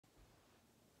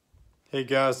Hey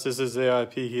guys, this is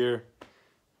A.I.P here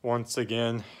once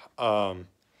again. I'm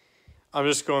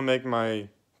just going to make my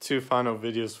two final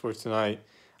videos for tonight.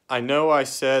 I know I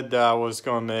said that I was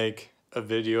going to make a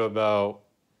video about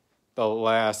the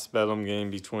last Bedlam game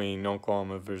between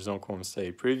Oklahoma versus Oklahoma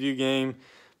State preview game.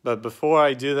 But before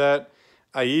I do that,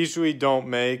 I usually don't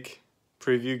make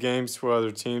preview games for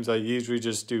other teams. I usually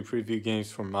just do preview games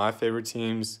for my favorite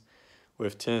teams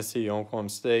with Tennessee and Oklahoma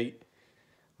State.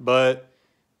 But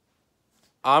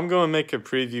I'm going to make a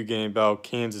preview game about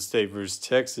Kansas State versus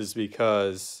Texas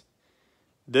because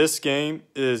this game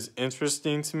is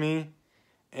interesting to me,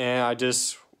 and I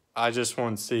just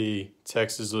want to see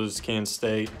Texas lose Kansas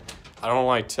State. I don't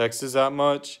like Texas that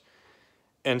much,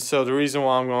 and so the reason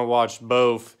why I'm going to watch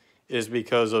both is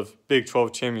because of Big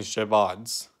 12 championship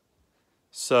odds.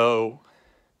 So,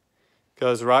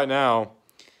 because right now,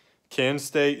 Kansas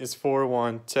State is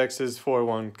 4-1, Texas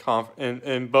 4-1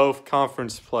 in both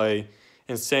conference play.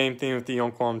 And same thing with the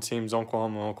Oklahoma teams,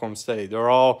 Oklahoma and Oklahoma State. They're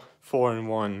all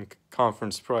 4-1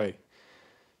 conference play.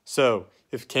 So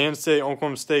if Kansas State and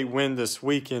Oklahoma State win this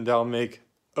weekend, that'll make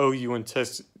OU and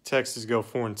Texas go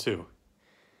 4-2.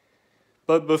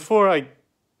 But before I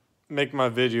make my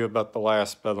video about the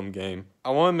last Bedlam game, I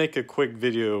want to make a quick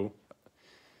video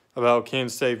about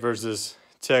Kansas State versus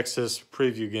Texas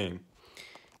preview game.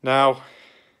 Now,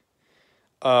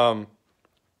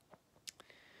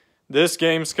 this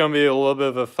game's going to be a little bit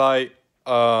of a fight.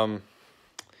 Bad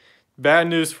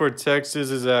news for Texas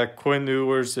is that Quinn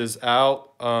Ewers is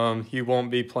out. He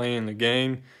won't be playing the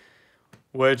game,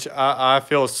 which I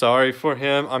feel sorry for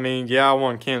him. I mean, yeah, I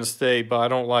want Kansas State, but I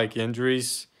don't like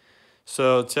injuries.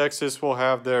 So Texas will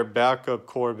have their backup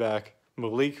quarterback,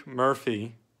 Malik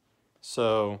Murphy.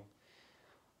 So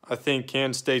I think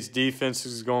Kansas State's defense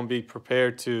is going to be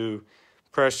prepared to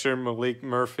pressure Malik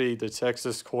Murphy, the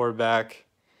Texas quarterback.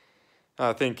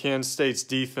 I think Kansas State's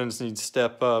defense needs to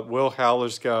step up. Will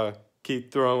Haller's got to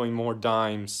keep throwing more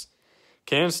dimes.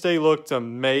 Kansas State looked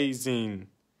amazing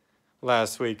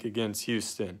last week against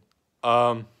Houston.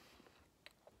 I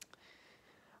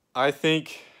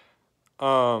think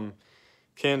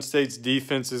Kansas State's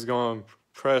defense is going to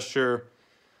pressure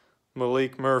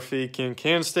Malik Murphy. Can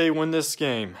Kansas State win this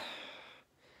game?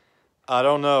 I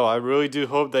don't know. I really do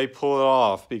hope they pull it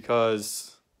off because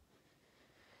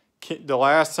the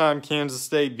last time Kansas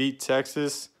State beat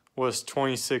Texas was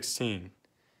 2016.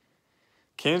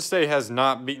 Kansas State has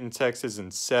not beaten Texas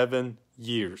in 7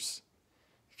 years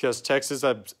because Texas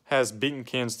has beaten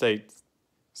Kansas State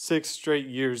 6 straight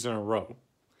years in a row.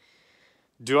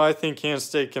 Do I think Kansas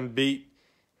State can beat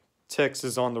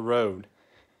Texas on the road?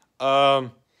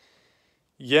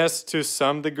 Yes, to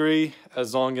some degree,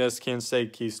 as long as Kansas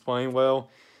State keeps playing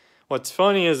well. What's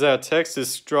funny is that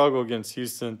Texas struggled against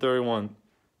Houston 31-24,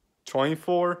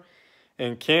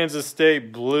 and Kansas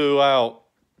State blew out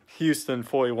Houston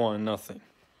 41-0.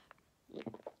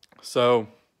 So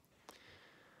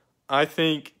I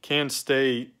think Kansas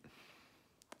State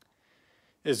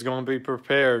is going to be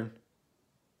prepared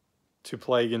to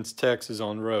play against Texas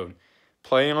on the road.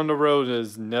 Playing on the road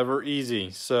is never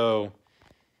easy, so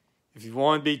if you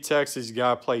want to beat Texas, you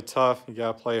got to play tough, you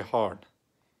got to play hard.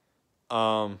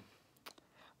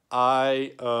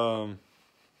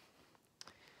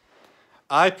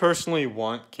 I personally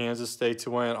want Kansas State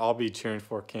to win. I'll be cheering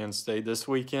for Kansas State this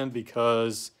weekend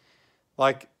because,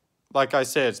 like I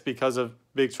said, it's because of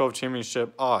Big 12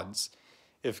 championship odds.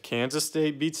 If Kansas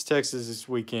State beats Texas this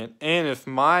weekend, and if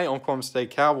my Oklahoma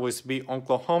State Cowboys beat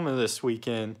Oklahoma this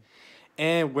weekend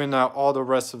and win out all the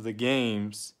rest of the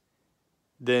games,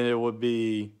 then it would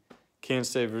be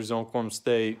Kansas State versus Oklahoma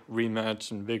State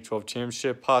rematch in Big 12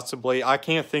 championship, possibly. I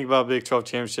can't think about Big 12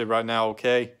 championship right now,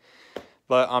 okay?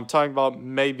 But I'm talking about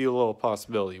maybe a little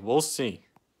possibility. We'll see.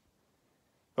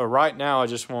 But right now, I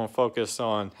just want to focus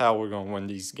on how we're going to win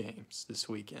these games this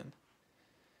weekend.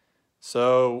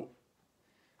 So,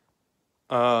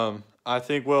 I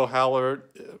think Will Howard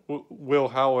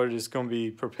is going to be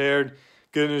prepared.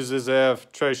 Good news is they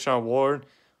have Trayshawn Ward,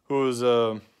 who is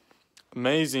an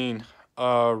amazing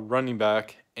running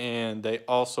back, and they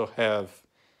also have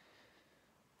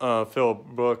Phillip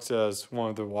Brooks as one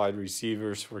of the wide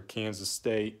receivers for Kansas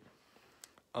State.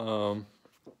 I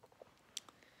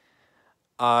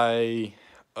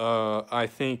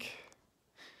think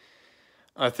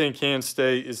Kansas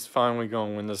State is finally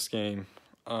going to win this game.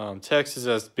 Texas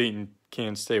has beaten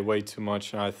Kansas State way too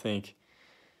much, and I think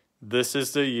this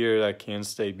is the year that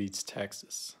Kansas State beats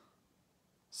Texas.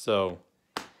 So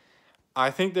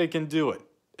I think they can do it.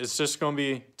 It's just going to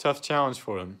be a tough challenge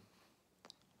for them.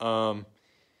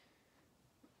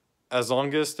 As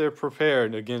long as they're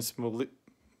prepared against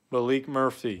Malik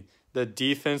Murphy, The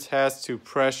defense has to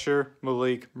pressure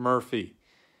Malik Murphy.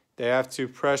 They have to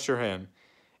pressure him.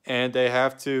 And they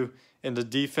have to, and the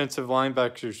defensive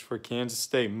linebackers for Kansas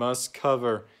State must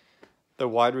cover the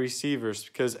wide receivers,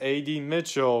 because A.D.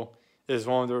 Mitchell is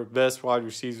one of the best wide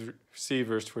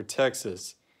receivers for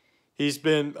Texas. He's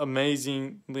been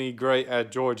amazingly great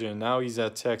at Georgia, and now he's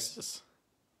at Texas.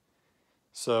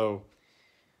 So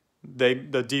the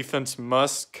defense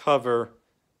must cover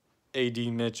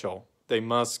A.D. Mitchell. They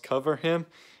must cover him,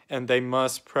 and they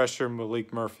must pressure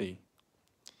Malik Murphy.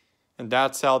 And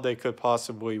that's how they could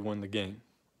possibly win the game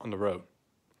on the road.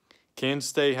 Kansas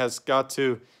State has got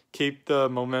to keep the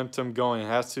momentum going. It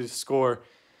has to score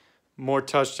more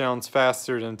touchdowns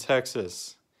faster than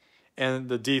Texas. And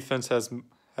the defense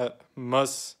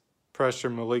must pressure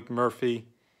Malik Murphy.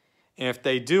 And if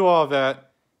they do all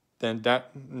that, then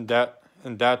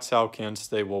that's how Kansas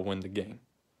State will win the game.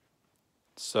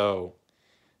 So,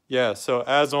 yeah, so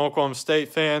as an Oklahoma State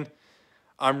fan,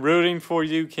 I'm rooting for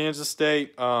you, Kansas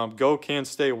State. Go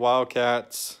Kansas State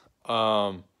Wildcats.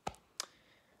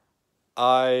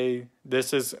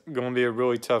 This is going to be a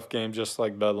really tough game, just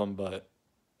like Bedlam, but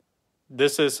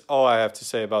this is all I have to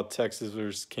say about Texas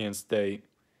versus Kansas State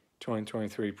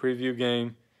 2023 preview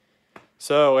game.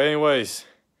 So, anyways,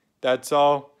 that's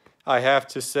all I have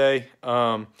to say.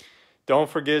 Don't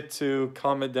forget to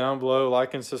comment down below,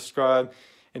 like and subscribe,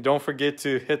 and don't forget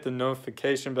to hit the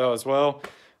notification bell as well.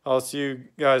 I'll see you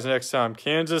guys next time.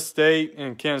 Kansas State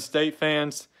and Kansas State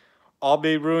fans, I'll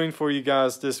be rooting for you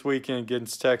guys this weekend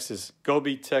against Texas. Go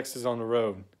beat Texas on the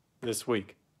road this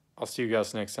week. I'll see you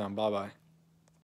guys next time. Bye-bye.